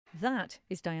That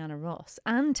is Diana Ross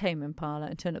and Tame Impala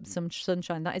and Turn Up the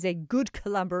Sunshine. That is a good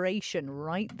collaboration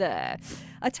right there.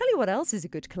 I tell you what else is a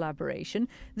good collaboration.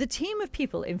 The team of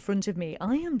people in front of me.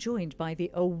 I am joined by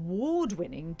the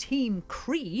award-winning Team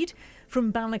Creed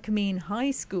from Ballakermeen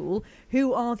High School,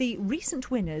 who are the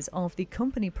recent winners of the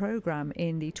company programme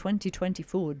in the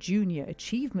 2024 Junior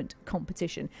Achievement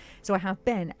Competition. So I have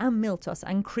Ben and Miltos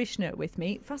and Krishna with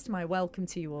me. First of all, welcome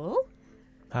to you all.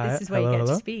 Hi. This is where you get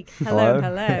to speak. Hello.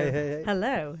 Hey.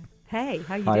 Hello. Hey,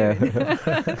 how you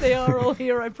doing? They are all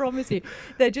here, I promise you.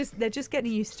 They're just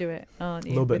getting used to it, aren't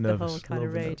you? A little bit with nervous. The whole kind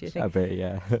of radio thing. A bit,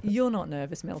 yeah. You're not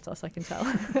nervous, Miltos, I can tell.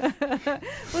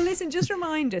 Well, listen, just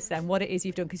remind us then what it is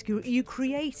you've done, because you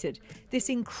created this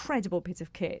incredible bit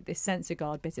of kit, this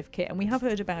Sensoguard bit of kit, and we have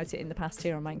heard about it in the past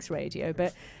here on Manx Radio.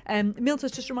 But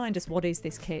Miltos, just remind us, what is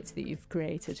this kit that you've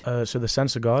created? So the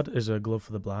Sensoguard is a glove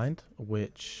for the blind,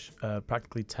 which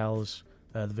practically tells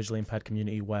the visually impaired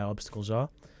community where obstacles are.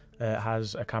 It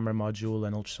has a camera module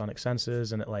and ultrasonic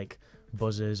sensors, and it like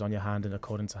buzzes on your hand and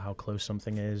according to how close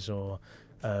something is or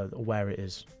where it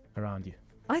is around you.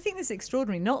 I think this is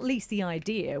extraordinary, not least the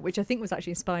idea, which I think was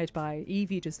actually inspired by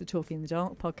Evie, does the Talking in the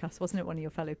Dark podcast, wasn't it, one of your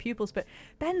fellow pupils? But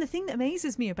Ben, the thing that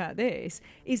amazes me about this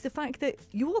is the fact that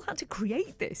you all had to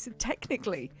create this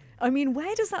technically. I mean,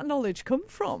 where does that knowledge come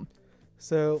from?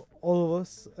 So all of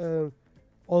us,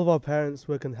 all of our parents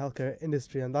work in the healthcare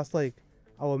industry, and that's like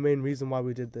our main reason why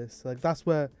we did this. Like that's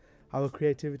where our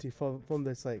creativity from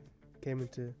this like came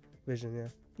into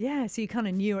vision. Yeah, so you kind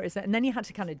of knew it, and then you had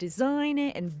to kind of design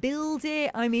it and build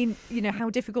it. I mean, you know, how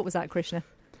difficult was that, Krishna?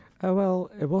 Well,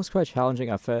 it was quite challenging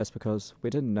at first because we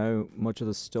didn't know much of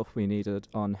the stuff we needed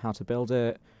on how to build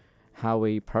it, how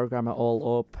we program it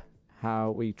all up, how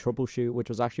we troubleshoot, which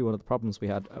was actually one of the problems we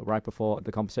had right before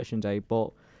the competition day. But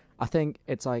I think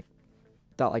it's like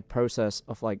that like process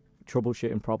of like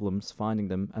troubleshooting problems, finding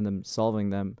them and then solving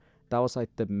them. That was like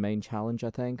the main challenge, I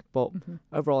think. But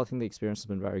overall, I think the experience has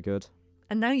been very good.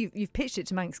 And now you've pitched it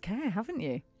to Manx Care, haven't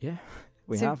you? Yeah,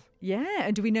 we have. Yeah,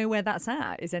 and do we know where that's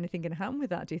at? Is anything going to happen with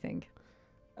that, do you think?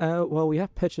 Well, we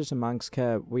have pitched it to Manx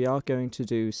Care. We are going to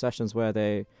do sessions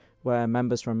where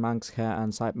members from Manx Care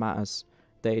and Site Matters,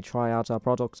 they try out our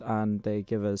product and they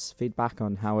give us feedback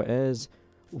on how it is,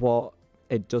 what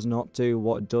it does not do,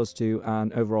 what it does do,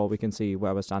 and overall we can see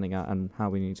where we're standing at and how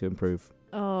we need to improve.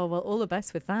 Oh, well, all the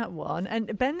best with that one.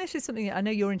 And Ben, this is something, I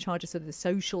know you're in charge of sort of the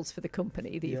socials for the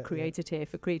company that you've created here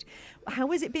for Creed.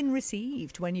 How has it been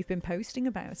received when you've been posting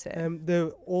about it?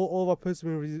 All of our posts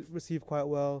have been received quite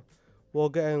well. We're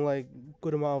getting like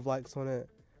good amount of likes on it,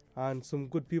 and some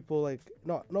good people, like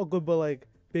not good, but like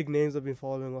big names have been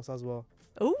following us as well.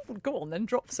 Oh, go on then,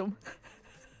 drop some.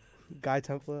 Guy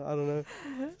Templar, I don't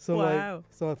know.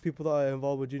 Some people that are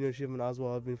involved with Junior Achievement as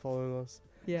well have been following us,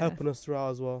 helping us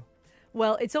throughout as well.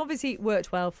 Well, it's obviously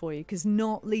worked well for you, because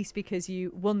not least because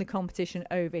you won the competition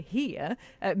over here,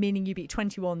 meaning you beat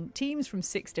 21 teams from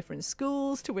 6 different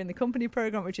schools to win the company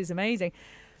programme, which is amazing.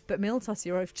 But Miltos,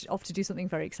 you're off to do something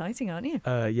very exciting, aren't you?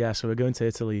 Yeah, so we're going to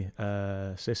Italy,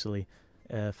 Sicily,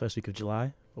 first week of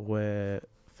July. We're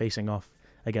facing off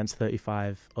against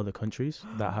 35 other countries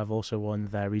that have also won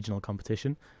their regional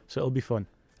competition. So it'll be fun.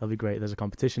 It'll be great. There's a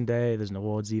competition day, there's an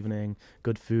awards evening,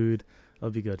 good food. It'll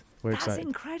be good. We're excited. That's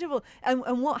incredible.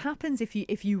 And what happens if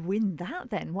you win that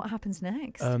then? What happens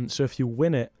next? So if you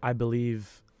win it, I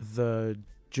believe the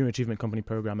Junior Achievement Company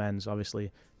program ends.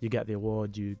 Obviously, you get the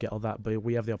award, you get all that, but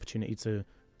we have the opportunity to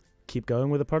keep going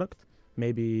with the product.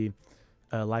 Maybe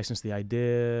license the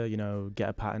idea, get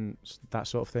a patent, that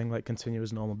sort of thing, like continue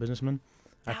as a normal businessman.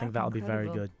 I think that'll be very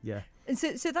good, yeah. And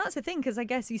so that's the thing, because I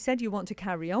guess you said you want to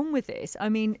carry on with this. I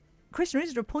mean, Krishna,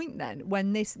 is there a point then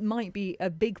when this might be a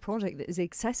big project that is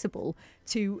accessible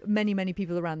to many, many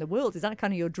people around the world? Is that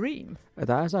kind of your dream?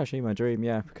 That is actually my dream,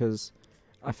 yeah, because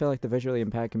I feel like the visually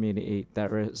impaired community,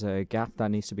 there is a gap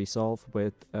that needs to be solved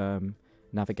with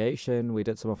navigation. We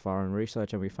did some of our own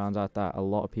research and we found out that a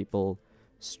lot of people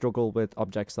struggle with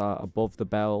objects that are above the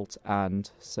belt and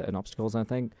certain obstacles. And I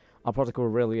think our product will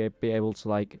really be able to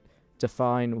like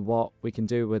define what we can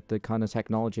do with the kind of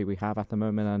technology we have at the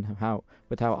moment, and how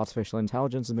artificial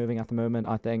intelligence is moving at the moment.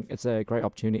 I think it's a great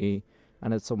opportunity,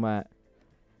 and it's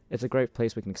a great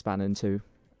place we can expand into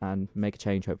and make a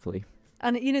change, hopefully.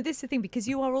 And this is the thing, because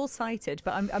you are all sighted,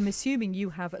 but I'm assuming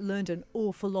you have learned an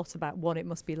awful lot about what it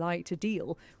must be like to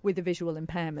deal with the visual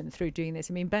impairment through doing this.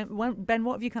 I mean, Ben,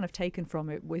 what have you kind of taken from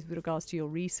it with regards to your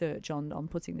research on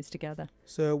putting this together?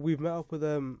 So we've met up with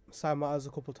Site Matters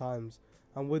a couple of times,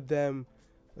 and with them,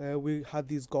 we had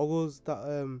these goggles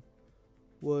that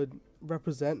would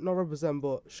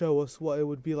but show us what it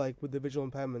would be like with the visual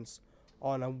impairments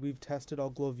on, and we've tested our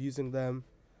glove using them,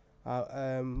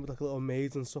 with like a little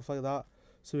maze and stuff like that,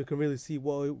 so we can really see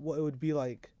what it would be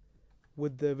like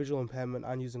with the visual impairment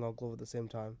and using our glove at the same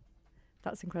time.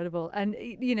 That's incredible. And,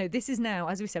 you know, this is now,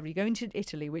 as we said, we're going to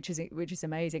Italy, which is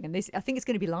amazing. And this, I think it's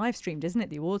going to be live streamed, isn't it?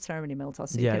 The award ceremony, Miltos,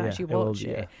 so you can actually watch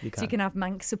it. You so you can have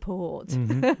Manx support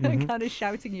Mm-hmm. kind of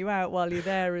shouting you out while you're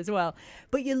there as well.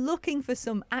 But you're looking for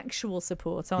some actual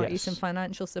support, aren't you? Some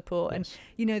financial support. Yes. And,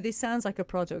 you know, this sounds like a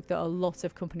product that a lot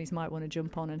of companies might want to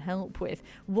jump on and help with.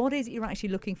 What is it you're actually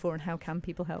looking for, and how can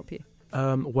people help you?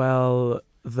 Well,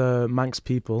 the Manx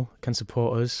people can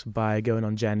support us by going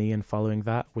on Jenny and following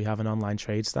that. We have an online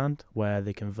trade stand where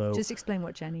they can vote. Just explain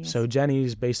what Jenny is. So Jenny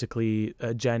is basically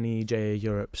Jenny JA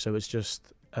Europe. So it's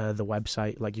just the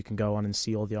website. Like, you can go on and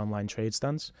see all the online trade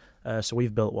stands. So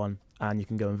we've built one, and you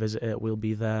can go and visit it. We'll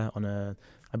be there on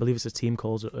I believe it's a Teams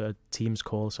call,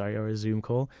 or a Zoom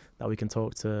call, that we can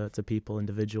talk to people,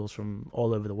 individuals from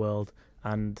all over the world,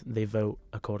 and they vote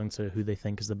according to who they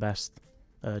think is the best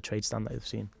trade stand that they've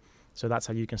seen. So that's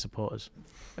how you can support us.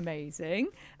 Amazing.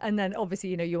 And then obviously,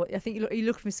 you know, I think you're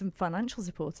looking for some financial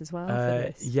support as well for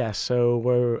this. Yeah, so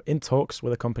we're in talks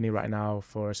with a company right now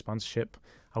for a sponsorship.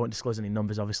 I won't disclose any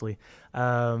numbers, obviously.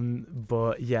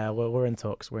 But yeah, we're in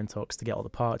talks. We're in talks to get all the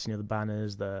parts, you know, the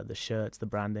banners, the shirts, the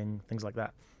branding, things like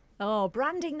that. Oh,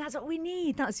 branding, that's what we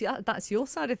need. That's your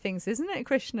side of things, isn't it,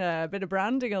 Krishna? A bit of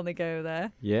branding on the go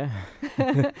there. Yeah.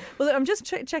 Well, I'm just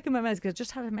checking my messages, because I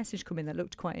just had a message come in that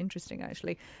looked quite interesting,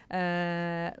 actually.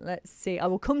 Let's see. I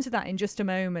will come to that in just a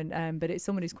moment, but it's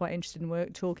someone who's quite interested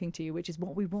in talking to you, which is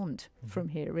what we want from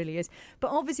here, it really is. But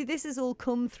obviously, this has all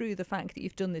come through the fact that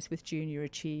you've done this with Junior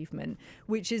Achievement,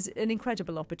 which is an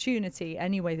incredible opportunity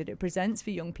anyway that it presents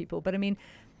for young people. But I mean,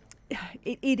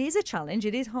 it is a challenge,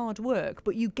 it is hard work,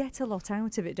 but you get a lot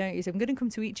out of it, don't you? So I'm going to come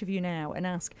to each of you now and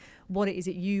ask what it is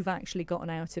that you've actually gotten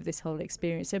out of this whole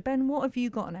experience. So Ben, what have you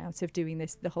gotten out of doing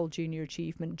the whole Junior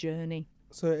Achievement journey?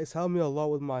 So it's helped me a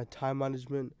lot with my time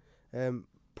management,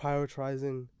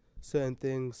 prioritising certain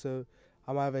things. So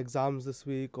I might have exams this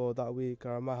week or that week,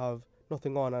 or I might have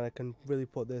nothing on, and I can really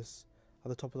put this at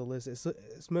the top of the list.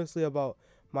 It's mostly about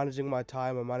managing my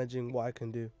time and managing what I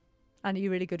can do. And are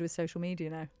you really good with social media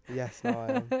now? Yes, now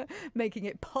I am. Making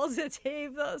it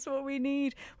positive, that's what we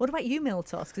need. What about you,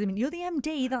 Miltos? Because I mean, you're the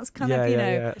MD, that's kind of, you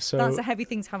know, So, that's a heavy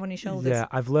thing to have on your shoulders. Yeah,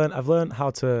 I've learned how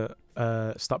to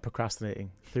stop procrastinating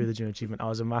through the Junior Achievement. I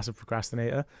was a massive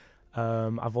procrastinator.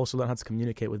 I've also learned how to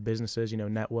communicate with businesses, you know,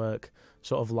 network,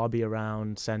 sort of lobby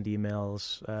around, send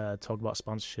emails, talk about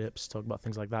sponsorships, talk about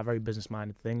things like that, very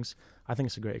business-minded things. I think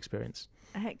it's a great experience.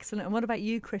 Excellent. And what about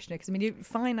you, Krishna? Because I mean, your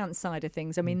finance side of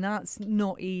things, I mean, that's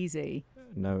not easy.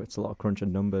 No, it's a lot of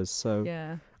crunching numbers. So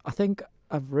yeah, I think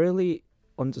I've really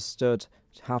understood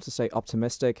how to stay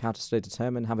optimistic, how to stay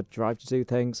determined, have a drive to do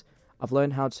things. I've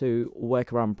learned how to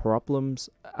work around problems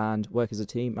and work as a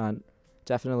team, and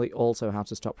definitely also how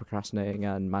to stop procrastinating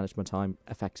and manage my time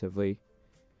effectively.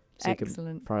 So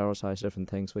excellent. You can prioritise different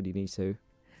things when you need to.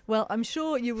 Well, I'm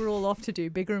sure you were all off to do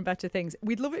bigger and better things.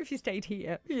 We'd love it if you stayed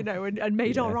here, you know, and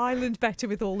made our island better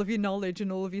with all of your knowledge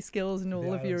and all of your skills and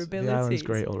all of your abilities. The island's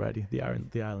great already. The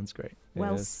island's great.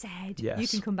 Well said. Yes. You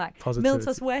can come back. Positivity.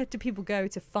 Miltos, where do people go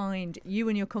to find you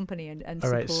and your company and all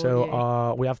support right,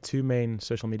 so you? We have two main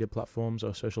social media platforms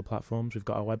or social platforms. We've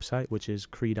got our website, which is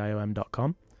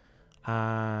creediom.com.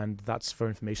 And that's for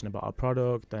information about our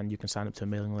product, and you can sign up to a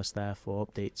mailing list there for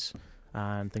updates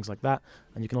and things like that.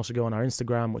 And you can also go on our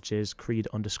Instagram, which is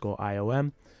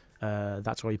creed_IOM.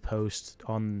 That's where we post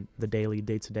on the daily,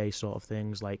 day-to-day sort of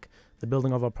things, like the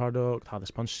building of our product, how the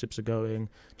sponsorships are going,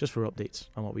 just for updates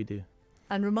on what we do.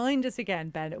 And remind us again,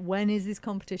 Ben, when is this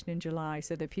competition in July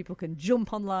so that people can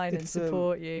jump online and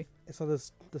support you? It's on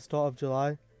the start of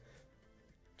July.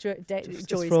 Joy's It's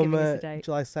giving us a date.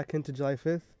 July 2nd to July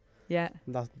 5th. Yeah.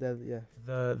 And that's yeah.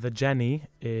 The Jenny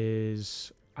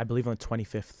is, I believe, on the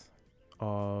 25th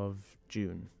of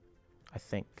June, I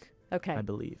think. Okay. I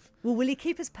believe. Well, will you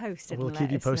keep us posted? We'll and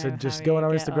keep let you us know posted. Just how go on you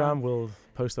our get Instagram. We'll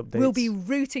post updates. We'll be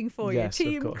rooting for Yes, you.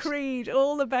 of Team course. Creed,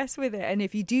 all the best with it. And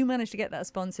if you do manage to get that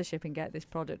sponsorship and get this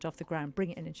product off the ground,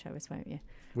 bring it in and show us, won't you?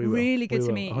 We will. Really good We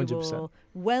to will, meet 100%. you all.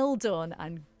 Well done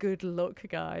and good luck,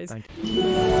 guys. Thank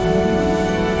you.